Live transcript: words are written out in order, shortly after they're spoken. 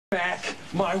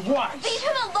My watch! Leave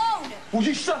him alone! Will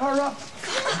you shut her up?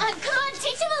 Come on,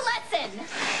 teach him a lesson!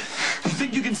 You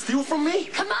think you can steal from me?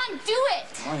 Come on, do it!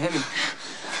 Come on, hit me.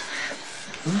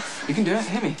 You can do it,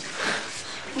 hit me.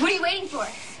 What are you waiting for?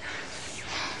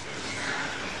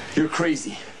 You're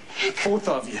crazy. Both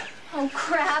of you. Oh,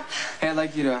 crap. Hey, I'd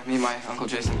like you to meet my Uncle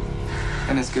Jason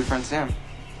and his good friend Sam.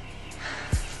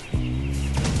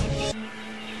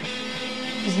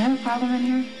 Is there a problem in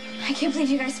here? I can't believe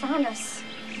you guys found us.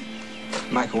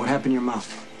 Michael, what happened to your mouth?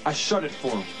 I shut it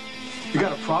for him. You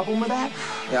got a problem with that?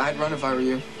 Yeah, I'd run if I were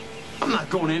you. I'm not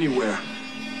going anywhere.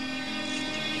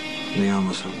 They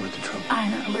almost aren't worth the trouble. I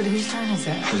know, but whose turn is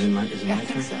it? Is it my I turn?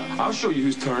 think so. I'll show you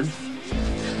whose turn.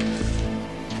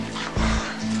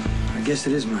 I guess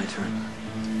it is my turn.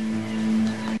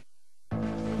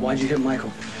 Why'd you hit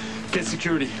Michael? Get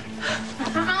security.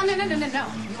 No.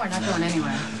 You are not going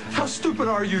anywhere. How stupid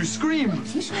are you? Scream!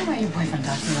 You should know why your boyfriend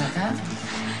talks to you like that.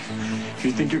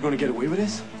 You think you're gonna get away with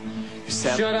this? You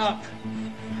sad. Shut up!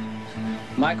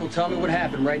 Michael, tell me what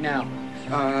happened right now.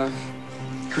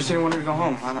 Kristina wanted to go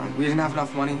home. We didn't have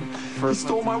enough money for... He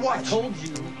stole my watch. I told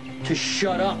you to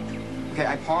shut up. Okay,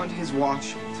 I pawned his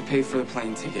watch to pay for the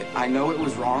plane ticket. I know it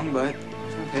was wrong, but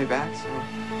I'm gonna pay it back, so...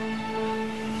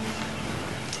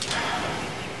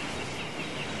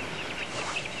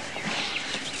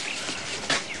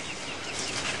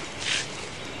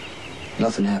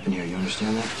 Nothing happened here, you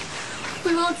understand that?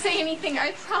 We won't say anything,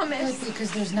 I promise.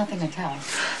 Because there's nothing to tell.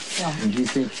 Yeah. And do you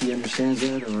think he understands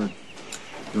that, or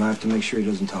do I have to make sure he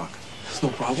doesn't talk? It's no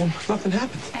problem. Nothing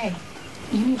happened. Hey,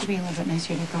 you need to be a little bit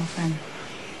nicer to your girlfriend.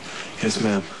 Yes,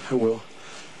 ma'am. I will.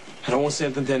 I don't want to say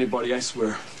anything to anybody, I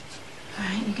swear. All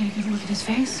right, you gonna give a look at his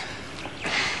face?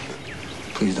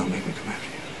 Please don't make me come after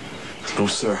you. No,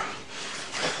 sir.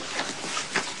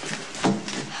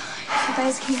 You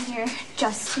guys came here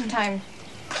just in time.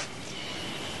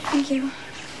 Thank you.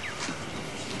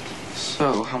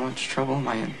 So, how much trouble am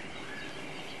I in?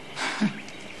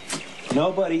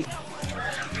 Nobody.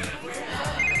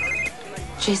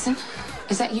 Jason,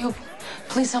 is that you?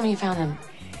 Please tell me you found them.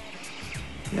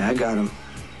 Yeah, I got him.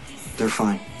 They're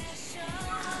fine.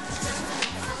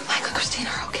 Michael and Kristina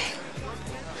are okay.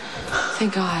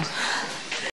 Thank God.